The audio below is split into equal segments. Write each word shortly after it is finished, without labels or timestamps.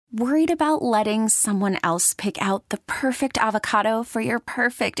Worried about letting someone else pick out the perfect avocado for your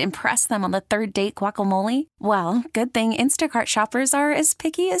perfect impress them on the third date guacamole? Well, good thing Instacart shoppers are as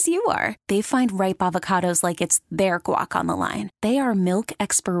picky as you are. They find ripe avocados like it's their guac on the line. They are milk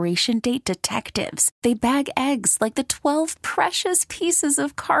expiration date detectives. They bag eggs like the 12 precious pieces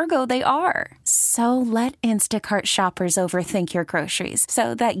of cargo they are. So let Instacart shoppers overthink your groceries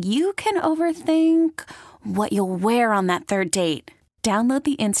so that you can overthink what you'll wear on that third date. Download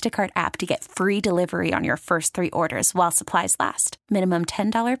the Instacart app to get free delivery on your first 3 orders while supplies last. Minimum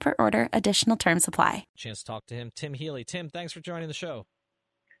 $10 per order. Additional terms apply. Chance to talk to him. Tim Healey. Tim, thanks for joining the show.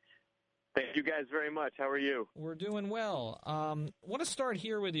 Thank you guys very much. How are you? We're doing well. Want to start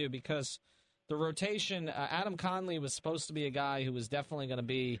here with you because the rotation, Adam Conley was supposed to be a guy who was definitely going to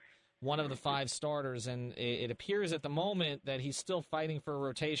be one of the 5 starters, and it appears at the moment that he's still fighting for a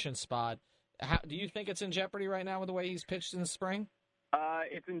rotation spot. Do you think it's in jeopardy right now with the way he's pitched in the spring?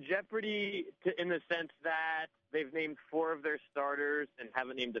 It's in jeopardy in the sense that they've named 4 of their starters and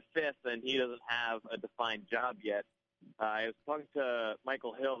haven't named a 5th, and he doesn't have a defined job yet. I was talking to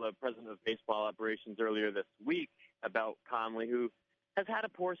Michael Hill, the president of baseball operations, earlier this week about Conley, who has had a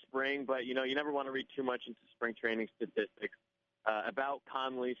poor spring, but, you never want to read too much into spring training statistics about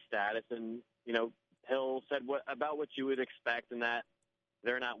Conley's status. And, Hill said about what you would expect, and that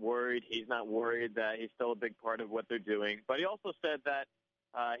they're not worried. He's not worried that he's still a big part of what they're doing. But he also said that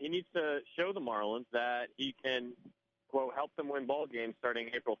he needs to show the Marlins that he can, quote, help them win ball games starting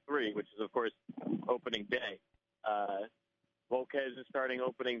April 3, which is, of course, opening day. Volquez is starting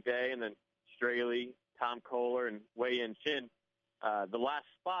opening day, and then Straley, Tom Kohler, and Wei-Yin Chin. The last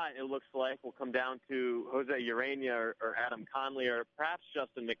spot, it looks like, will come down to Jose Urania or Adam Conley or perhaps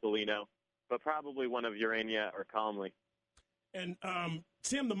Justin Nicolino, but probably one of Urania or Conley. And,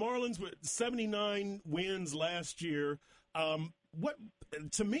 Tim, the Marlins with 79 wins last year.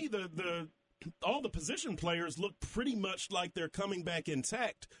 To me, all the position players look pretty much like they're coming back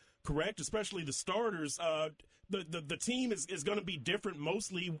intact, correct? Especially the starters. The team is going to be different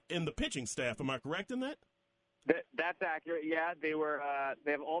mostly in the pitching staff. Am I correct in that? That's accurate. Yeah, they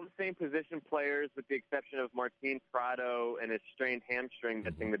have all the same position players with the exception of Martin Prado and his strained hamstring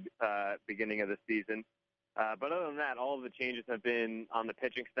missing the beginning of the season. But other than that, all of the changes have been on the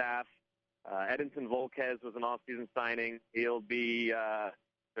pitching staff. Edinson Volquez was an off-season signing. He'll be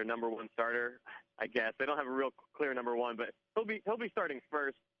their number 1 starter, I guess. They don't have a real clear number 1, but he'll be starting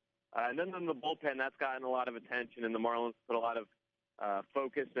first. And then in the bullpen, that's gotten a lot of attention, and the Marlins put a lot of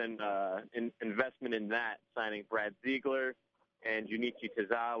focus and investment in that, signing Brad Ziegler and Junichi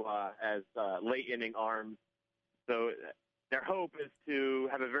Tazawa as late-inning arms. So their hope is to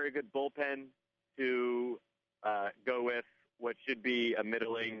have a very good bullpen to go with what should be a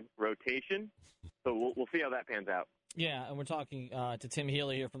middling rotation. So we'll see how that pans out. Yeah, and we're talking to Tim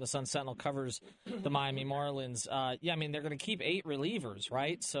Healey here from the Sun Sentinel, covers the Miami Marlins. They're going to keep 8 relievers,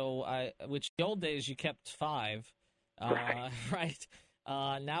 right? So, which the old days you kept 5, right?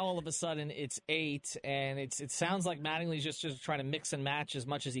 Now all of a sudden it's 8, and it sounds like Mattingly's just trying to mix and match as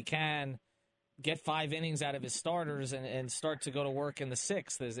much as he can, get 5 innings out of his starters, and start to go to work in the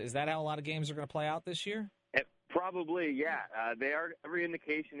 6th. Is that how a lot of games are going to play out this year? Probably, yeah. They are. Every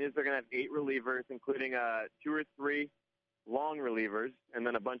indication is they're going to have 8 relievers, including 2 or 3 long relievers, and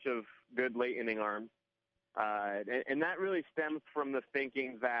then a bunch of good late inning arms. And that really stems from the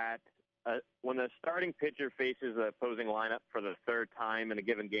thinking that when the starting pitcher faces an opposing lineup for the 3rd time in a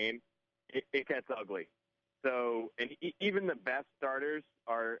given game, it gets ugly. So, and even the best starters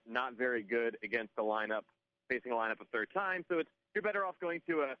are not very good against facing a lineup a 3rd time. So you're better off going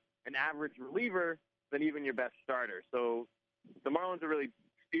to an average reliever than even your best starter. So the Marlins are really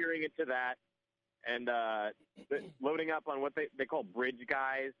steering into that and loading up on what they call bridge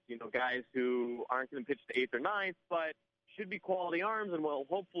guys, guys who aren't going to pitch the 8th or 9th, but should be quality arms and will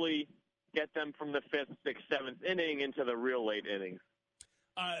hopefully get them from the 5th, 6th, 7th inning into the real late innings.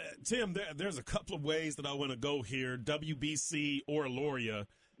 Tim, there's a couple of ways that I want to go here, WBC or Loria.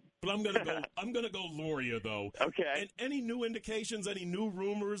 But I'm gonna go Loria though. Okay. And any new indications, any new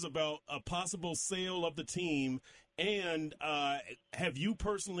rumors about a possible sale of the team? And have you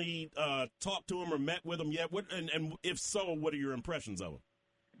personally talked to him or met with him yet? And if so, what are your impressions of him?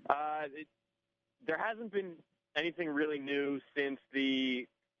 There hasn't been anything really new since the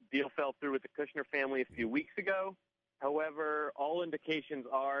deal fell through with the Kushner family a few weeks ago. However, all indications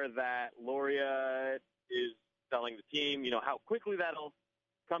are that Loria is selling the team. How quickly that'll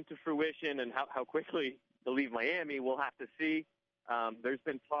come to fruition and how quickly he'll leave Miami, we'll have to see. There's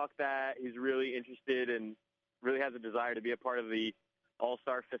been talk that he's really interested and really has a desire to be a part of the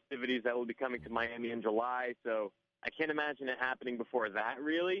All-Star festivities that will be coming to Miami in July. So I can't imagine it happening before that,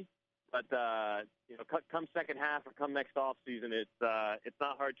 really. But come second half or come next off season, it's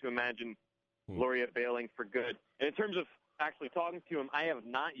not hard to imagine Loria bailing for good. And in terms of actually talking to him, I have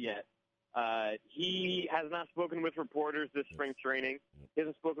not yet. He has not spoken with reporters this spring training. He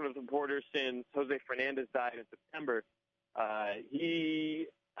hasn't spoken with reporters since Jose Fernandez died in September.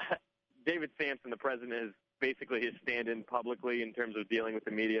 David Sampson, the president, is basically his stand-in publicly in terms of dealing with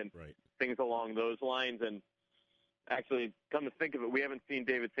the media and things along those lines. And actually, come to think of it, we haven't seen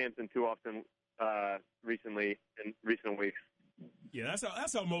David Sampson too often recently in recent weeks. Yeah,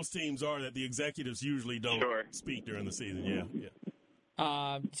 that's how most teams are, that the executives usually don't speak during the season.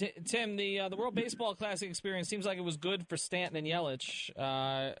 Yeah. Tim, the World Baseball Classic experience seems like it was good for Stanton and Yelich,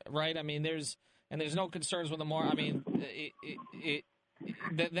 right? I mean, there's no concerns with them. I mean,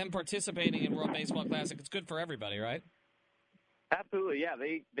 them participating in World Baseball Classic, it's good for everybody, right? Absolutely, yeah.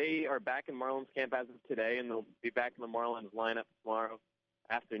 They are back in Marlins camp as of today, and they'll be back in the Marlins lineup tomorrow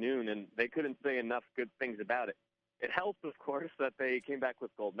afternoon, and they couldn't say enough good things about it. It helps, of course, that they came back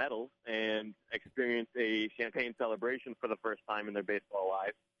with gold medals and experienced a champagne celebration for the first time in their baseball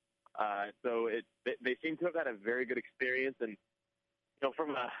lives. So they seem to have had a very good experience, and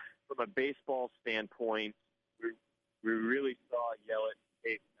from a baseball standpoint, we really saw Yelich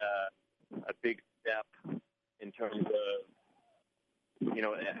take a big step in terms of,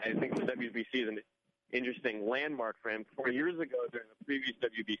 I think the WBC is an interesting landmark for him. 4 years ago, during the previous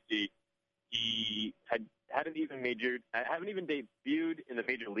WBC, he haven't even debuted in the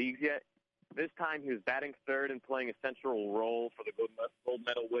major leagues yet. This time, he was batting third and playing a central role for the gold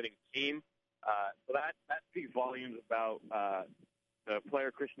medal winning team. So that speaks volumes about the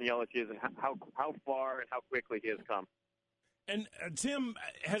player Christian Yelich is and how far and how quickly he has come. And Tim,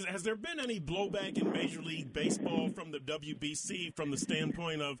 has there been any blowback in Major League Baseball from the WBC from the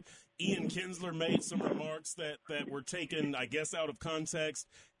standpoint of Ian Kinsler made some remarks that were taken, I guess, out of context?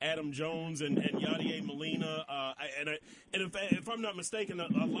 Adam Jones and Yadier Molina, and if I'm not mistaken,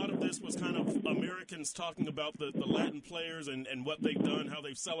 a lot of this was kind of Americans talking about the Latin players and what they've done, how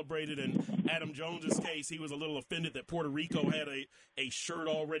they've celebrated. In Adam Jones's case, he was a little offended that Puerto Rico had a shirt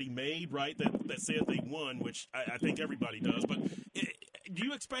already made, right, that said they won, which I think everybody does. But do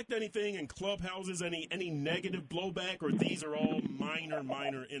you expect anything in clubhouses, any negative blowback, or these are all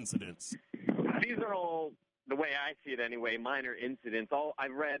minor incidents? These are all, the way I see it anyway, minor incidents.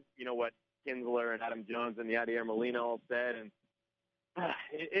 I've read, what Kinsler and Adam Jones and Yadier Molina all said, and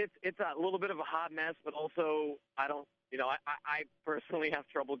it's a little bit of a hot mess, but also I personally have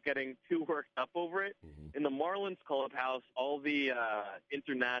trouble getting too worked up over it. Mm-hmm. In the Marlins clubhouse, all the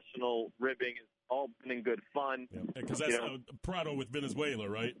international ribbing is all been in good fun. Because that's Prado with Venezuela,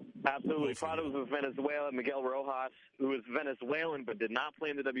 right? Absolutely. Prado was with Venezuela. Miguel Rojas, who is Venezuelan but did not play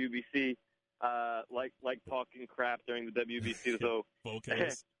in the WBC, like talking crap during the WBC. So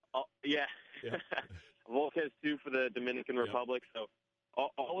Volquez. Yeah. Volquez too for the Dominican Republic. So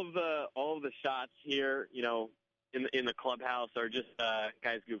all of the shots here, in the clubhouse are just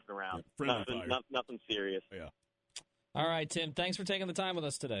guys goofing around. Nothing serious. Yeah. All right, Tim, thanks for taking the time with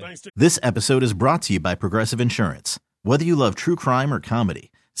us today. Thanks, Tim. This episode is brought to you by Progressive Insurance. Whether you love true crime or comedy,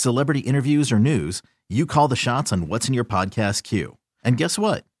 celebrity interviews or news, you call the shots on what's in your podcast queue. And guess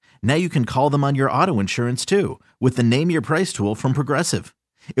what? Now you can call them on your auto insurance too with the Name Your Price tool from Progressive.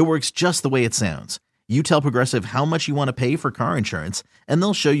 It works just the way it sounds. You tell Progressive how much you want to pay for car insurance, and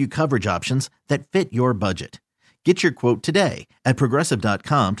they'll show you coverage options that fit your budget. Get your quote today at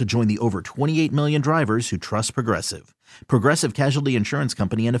Progressive.com to join the over 28 million drivers who trust Progressive. Progressive Casualty Insurance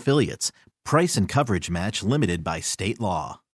Company and Affiliates. Price and coverage match limited by state law.